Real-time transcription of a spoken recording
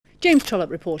James Trollope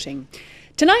reporting.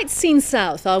 Tonight's Scene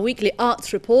South, our weekly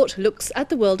arts report, looks at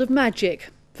the world of magic.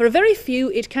 For a very few,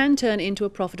 it can turn into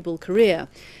a profitable career.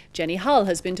 Jenny Hull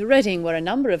has been to Reading, where a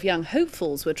number of young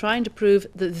hopefuls were trying to prove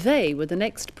that they were the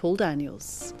next Paul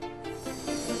Daniels.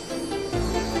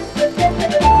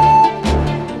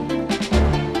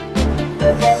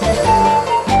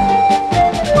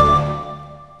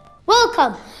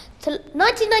 Welcome to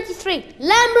 1993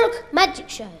 Lambrook Magic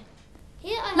Show.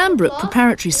 Lambrook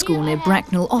Preparatory School near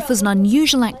Bracknell offers an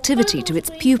unusual activity to its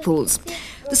pupils.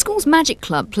 The school's magic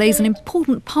club plays an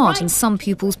important part in some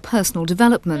pupils' personal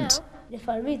development. If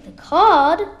I read the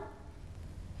card,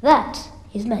 that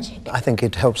is magic. I think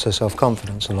it helps their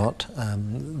self-confidence a lot.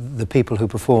 The people who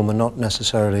perform are not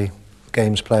necessarily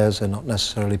games players, they're not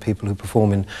necessarily people who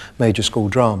perform in major school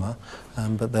drama,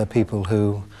 but they're people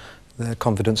who their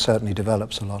confidence certainly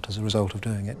develops a lot as a result of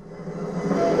doing it.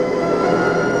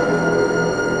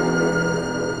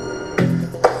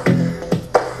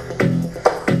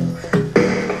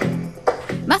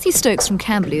 Matthew Stokes from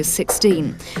Camberley is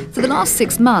 16. For the last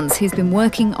 6 months, he's been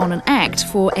working on an act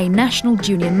for a national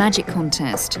junior magic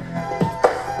contest.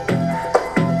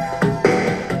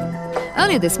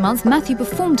 Earlier this month, Matthew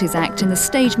performed his act in the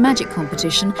stage magic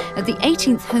competition at the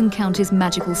 18th Home Counties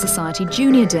Magical Society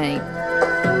Junior Day.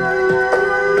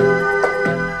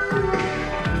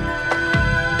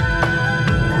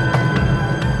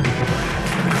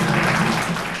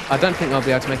 I don't think I'll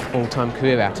be able to make a full-time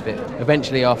career out of it.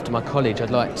 Eventually, after my college, I'd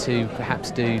like to perhaps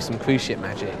do some cruise ship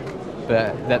magic,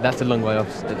 but that's a long way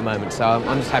off at the moment, so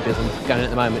I'm just happy as I'm going at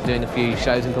the moment, doing a few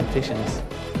shows and competitions.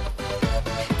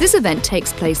 This event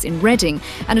takes place in Reading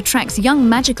and attracts young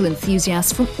magical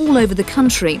enthusiasts from all over the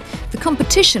country. The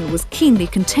competition was keenly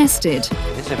contested.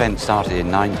 This event started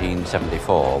in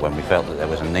 1974 when we felt that there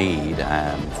was a need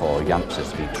for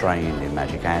youngsters to be trained in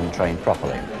magic and trained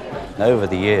properly. Over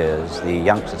the years, the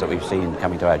youngsters that we've seen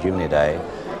coming to our junior day,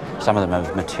 some of them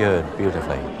have matured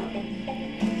beautifully.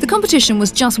 The competition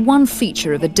was just one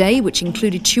feature of a day which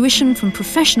included tuition from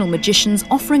professional magicians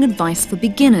offering advice for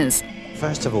beginners.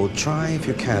 First of all, try if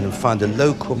you can and find a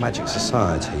local magic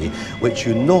society which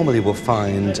you normally will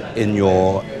find in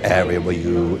your area where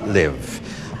you live.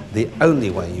 The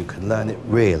only way you can learn it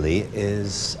really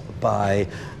is by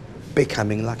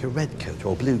becoming like a red coat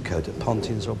or blue coat at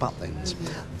Pontins or Butlins.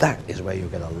 That is where you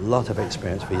get a lot of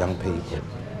experience for young people.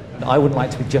 I wouldn't like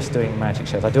to be just doing magic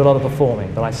shows. I do a lot of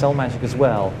performing, but I sell magic as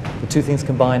well. The two things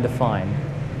combined are fine.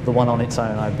 The one on its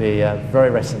own, I'd be very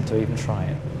reticent to even try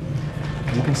it.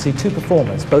 You can see two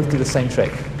performers, both do the same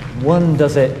trick. One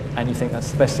does it and you think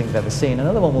that's the best thing you've ever seen.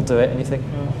 Another one will do it and you think,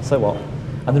 so what?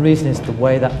 And the reason is the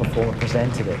way that performer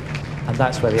presented it. And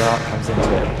that's where the art comes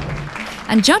into it.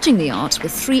 And judging the art were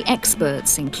 3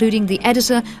 experts, including the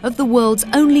editor of the world's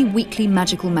only weekly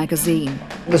magical magazine.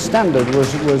 The standard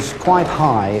was quite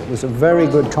high. It was a very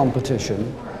good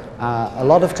competition, a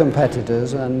lot of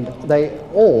competitors, and they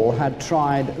all had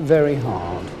tried very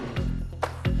hard.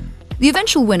 The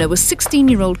eventual winner was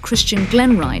 16-year-old Christian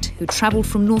Glenwright, who travelled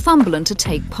from Northumberland to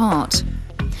take part.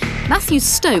 Matthew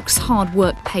Stokes' hard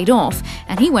work paid off,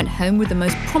 and he went home with the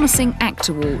most promising act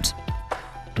award.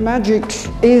 Magic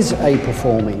is a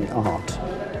performing art.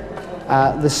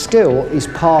 The skill is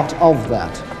part of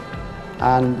that,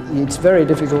 and it's very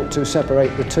difficult to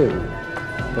separate the two,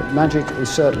 but magic is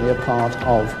certainly a part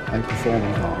of a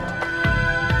performing art.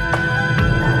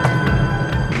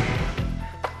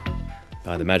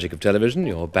 By the magic of television,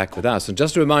 you're back with us. And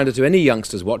just a reminder to any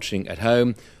youngsters watching at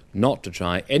home not to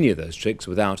try any of those tricks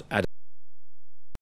without